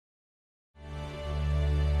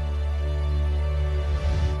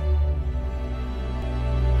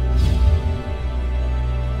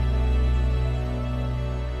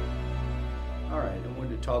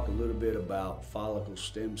talk a little bit about follicle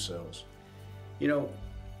stem cells. You know,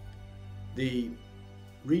 the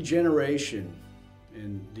regeneration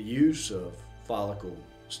and the use of follicle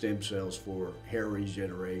stem cells for hair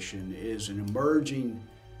regeneration is an emerging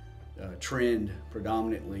trend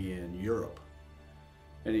predominantly in Europe.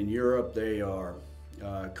 And in Europe, they are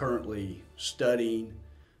currently studying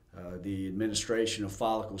the administration of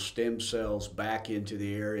follicle stem cells back into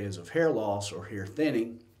the areas of hair loss or hair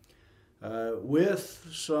thinning with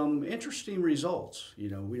some interesting results. You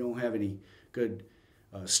know, we don't have any good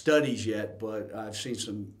studies yet, but I've seen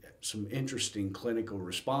some interesting clinical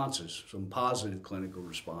responses, some positive clinical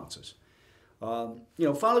responses. You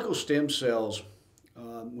know, follicle stem cells,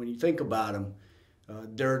 when you think about them,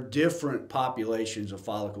 there are different populations of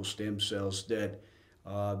follicle stem cells that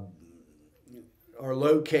are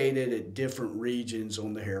located at different regions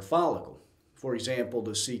on the hair follicle. For example,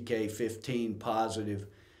 the CK15 positive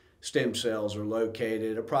stem cells are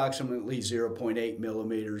located approximately 0.8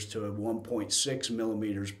 millimeters to 1.6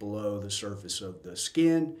 millimeters below the surface of the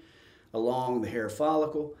skin along the hair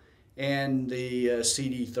follicle, and the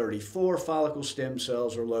CD34 follicle stem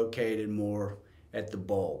cells are located more at the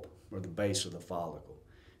bulb or the base of the follicle.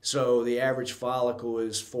 So the average follicle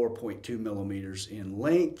is 4.2 millimeters in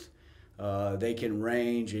length. They can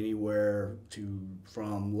range anywhere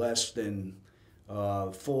from less than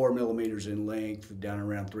 4 millimeters in length, down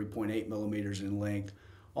around 3.8 millimeters in length,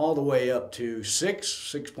 all the way up to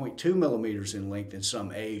 6.2 millimeters in length in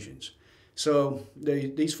some Asians. So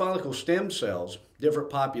these follicle stem cells, different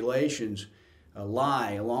populations,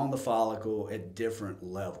 lie along the follicle at different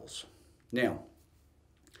levels. Now,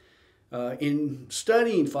 in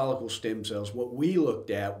studying follicle stem cells, what we looked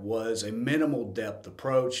at was a minimal depth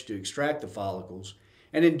approach to extract the follicles,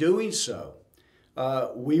 and in doing so,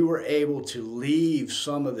 we were able to leave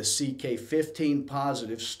some of the CK15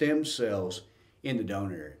 positive stem cells in the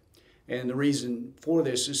donor area. And the reason for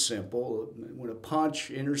this is simple. When a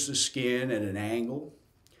punch enters the skin at an angle,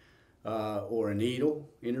 or a needle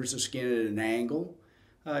enters the skin at an angle,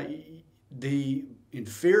 the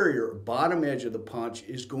inferior bottom edge of the punch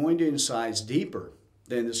is going to incise deeper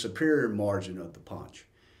than the superior margin of the punch.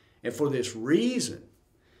 And for this reason,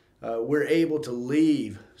 we're able to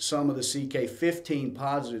leave some of the CK15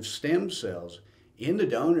 positive stem cells in the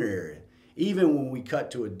donor area, even when we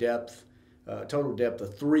cut to a depth, total depth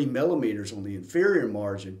of 3 millimeters on the inferior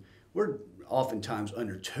margin. We're oftentimes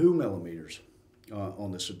under 2 millimeters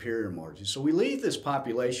on the superior margin. So we leave this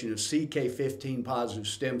population of CK15 positive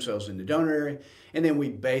stem cells in the donor area, and then we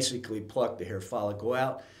basically pluck the hair follicle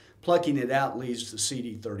out. Plucking it out leaves the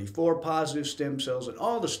CD34 positive stem cells, and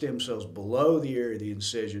all the stem cells below the area of the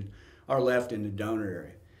incision are left in the donor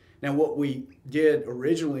area. Now, what we did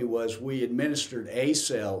originally was we administered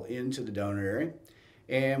ACell into the donor area,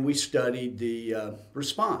 and we studied the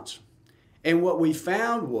response. And what we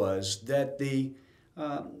found was that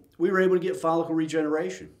we were able to get follicle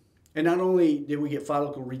regeneration. And not only did we get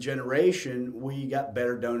follicle regeneration, we got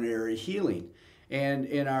better donor area healing. And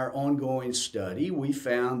in our ongoing study, we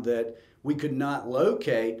found that we could not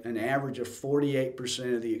locate an average of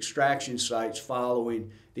 48% of the extraction sites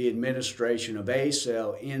following the administration of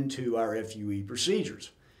ACell into our FUE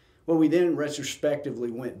procedures. Well, we then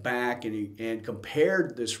retrospectively went back and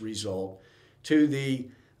compared this result to the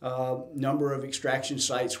number of extraction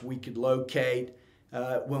sites we could locate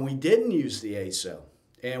when we didn't use the ACell.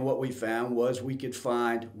 And what we found was we could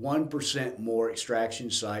find 1% more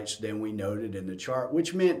extraction sites than we noted in the chart,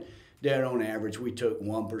 which meant that on average we took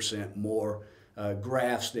 1% more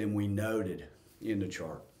grafts than we noted in the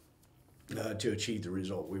chart to achieve the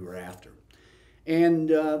result we were after.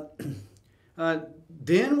 And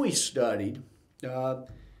then we studied the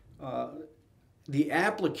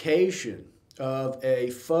application of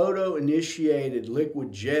a photo-initiated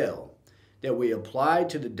liquid gel that we applied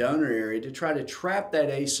to the donor area to try to trap that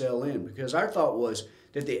ACell in, because our thought was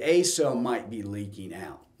that the ACell might be leaking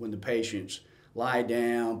out when the patients lie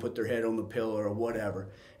down, put their head on the pillow or whatever.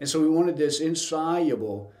 And so we wanted this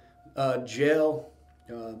insoluble gel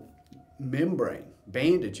membrane,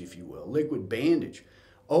 bandage if you will, liquid bandage,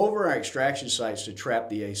 over our extraction sites to trap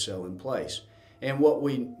the ACell in place. And what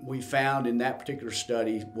we found in that particular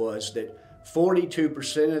study was that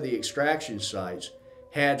 42% of the extraction sites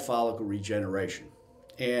had follicle regeneration.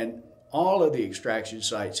 And all of the extraction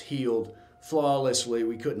sites healed flawlessly.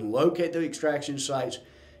 We couldn't locate the extraction sites.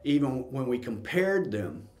 Even when we compared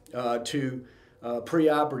them to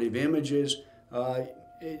preoperative images,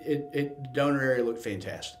 the donor area looked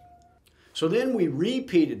fantastic. So then we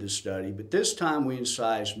repeated the study, but this time we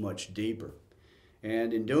incised much deeper.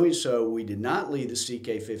 And in doing so, we did not leave the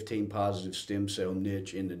CK15 positive stem cell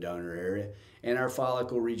niche in the donor area, and our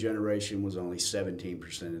follicle regeneration was only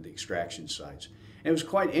 17% of the extraction sites. And it was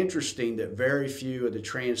quite interesting that very few of the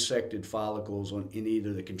transected follicles in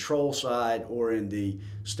either the control side or in the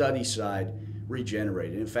study side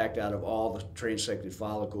regenerated. In fact, out of all the transected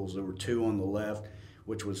follicles, there were 2 on the left,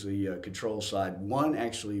 which was the control side. 1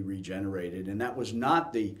 actually regenerated, and that was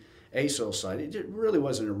not the ACell side. It really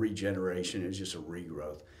wasn't a regeneration, it was just a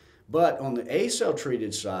regrowth. But on the ACell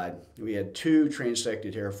treated side, we had 2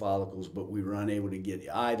 transected hair follicles, but we were unable to get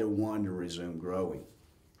either one to resume growing.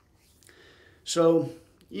 So,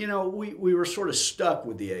 you know, we were sort of stuck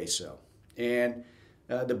with the ACell. And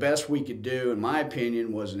the best we could do, in my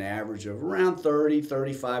opinion, was an average of around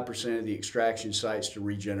 30–35% of the extraction sites to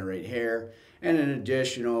regenerate hair, and an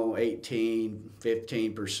additional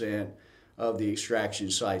 18–15% of the extraction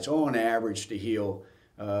sites on average to heal,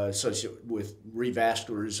 such with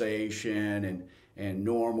revascularization and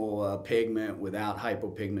normal pigment without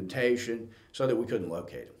hypopigmentation, so that we couldn't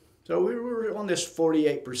locate them. So we were on this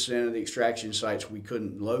 48% of the extraction sites we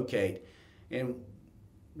couldn't locate, and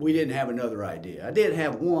we didn't have another idea. I did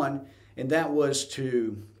have one, and that was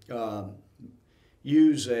to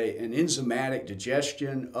use an enzymatic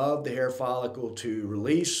digestion of the hair follicle to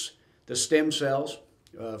release the stem cells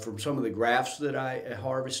from some of the grafts that I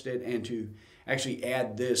harvested, and to actually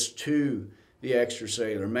add this to the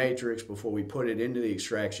extracellular matrix before we put it into the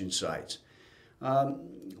extraction sites.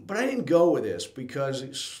 But I didn't go with this because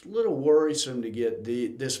it's a little worrisome to get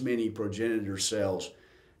this many progenitor cells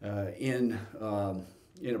in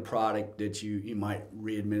a product that you might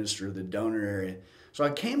re-administer the donor area. So I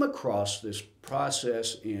came across this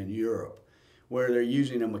process in Europe where they're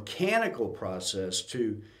using a mechanical process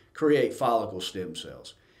to create follicle stem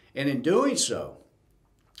cells. And in doing so,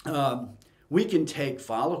 we can take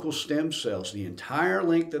follicle stem cells, the entire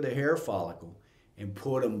length of the hair follicle, and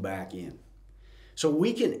put them back in. So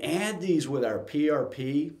we can add these with our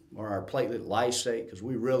PRP or our platelet lysate, because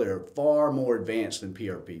we really are far more advanced than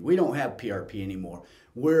PRP. We don't have PRP anymore.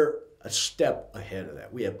 We're a step ahead of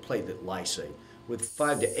that. We have platelet lysate with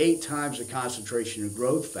 5 to 8 times the concentration of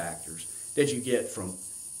growth factors that you get from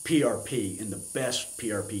PRP in the best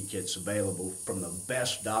PRP kits available from the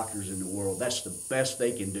best doctors in the world. That's the best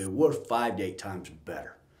they can do. We're 5 to 8 times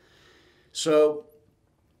better. So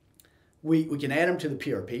we can add them to the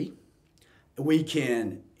PRP. We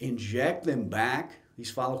can inject them back,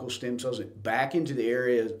 these follicle stem cells, back into the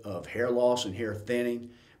area of hair loss and hair thinning.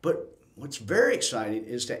 But what's very exciting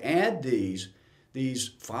is to add these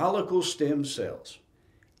follicle stem cells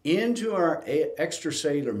into our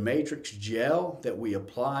extracellular matrix gel that we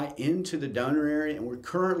apply into the donor area. And we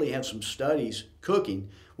currently have some studies cooking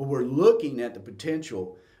where we're looking at the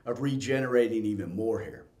potential of regenerating even more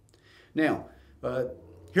hair. Now,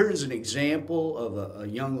 here is an example of a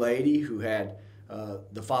young lady who had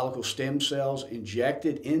the follicle stem cells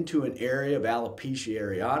injected into an area of alopecia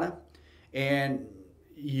areata. And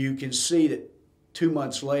you can see that 2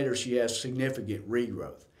 months later, she has significant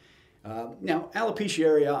regrowth. Now, alopecia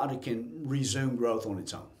areata can resume growth on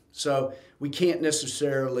its own. So we can't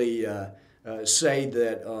necessarily say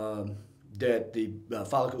that, that the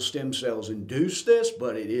follicle stem cells induce this,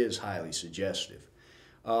 but it is highly suggestive.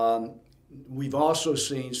 We've also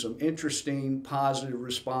seen some interesting positive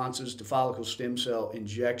responses to follicle stem cell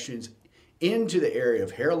injections into the area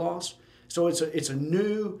of hair loss. So it's a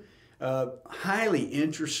new, highly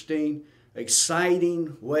interesting,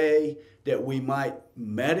 exciting way that we might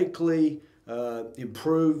medically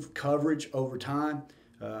improve coverage over time.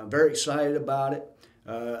 Very excited about it.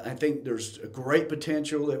 I think there's a great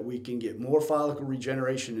potential that we can get more follicle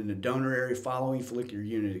regeneration in the donor area following follicular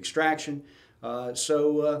unit extraction.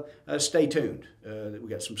 So stay tuned. We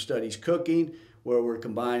got some studies cooking where we're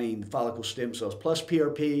combining follicle stem cells plus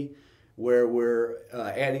PRP, where we're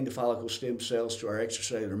adding the follicle stem cells to our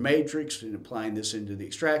extracellular matrix and applying this into the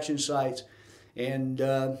extraction sites. And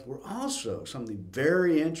we're also, something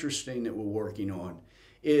very interesting that we're working on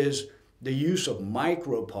is the use of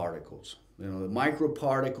microparticles. You know, the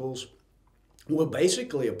microparticles will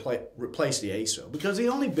basically replace the ACell, because the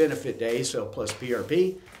only benefit to ACell plus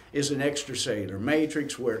PRP is an extracellular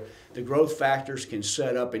matrix where the growth factors can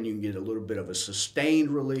set up and you can get a little bit of a sustained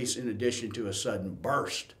release in addition to a sudden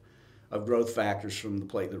burst of growth factors from the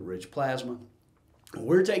platelet-rich plasma.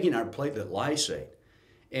 We're taking our platelet lysate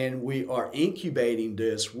and we are incubating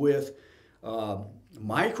this with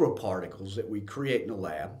microparticles that we create in the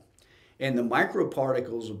lab. And the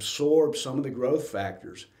microparticles absorb some of the growth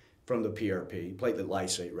factors from the PRP, platelet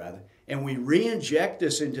lysate rather, and we re-inject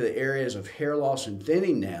this into the areas of hair loss and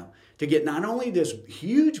thinning now to get not only this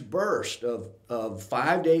huge burst of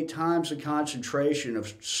 5 to 8 times the concentration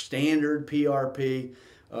of standard PRP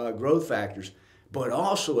growth factors, but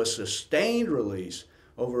also a sustained release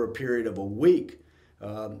over a period of a week,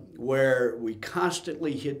 where we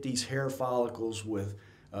constantly hit these hair follicles with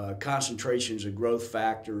concentrations of growth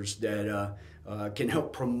factors that can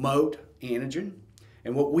help promote anagen.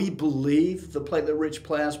 And what we believe the platelet-rich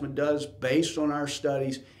plasma does, based on our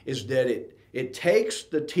studies, is that it takes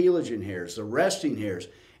the telogen hairs, the resting hairs,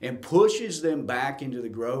 and pushes them back into the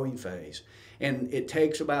growing phase. And it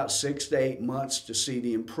takes about 6 to 8 months to see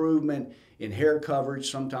the improvement in hair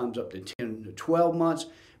coverage, sometimes up to 10 to 12 months.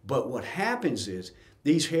 But what happens is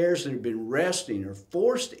these hairs that have been resting are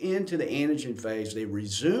forced into the anagen phase, they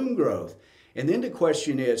resume growth. And then the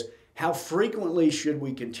question is, how frequently should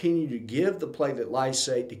we continue to give the platelet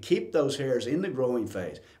lysate to keep those hairs in the growing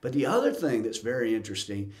phase? But the other thing that's very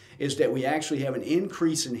interesting is that we actually have an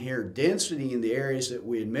increase in hair density in the areas that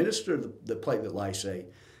we administer the platelet lysate.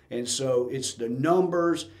 And so it's the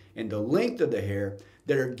numbers and the length of the hair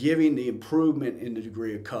that are giving the improvement in the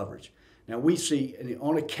degree of coverage. Now, we see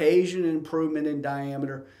on occasion an improvement in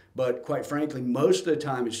diameter, but quite frankly, most of the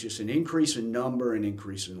time it's just an increase in number and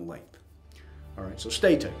increase in length. All right, so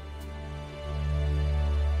stay tuned.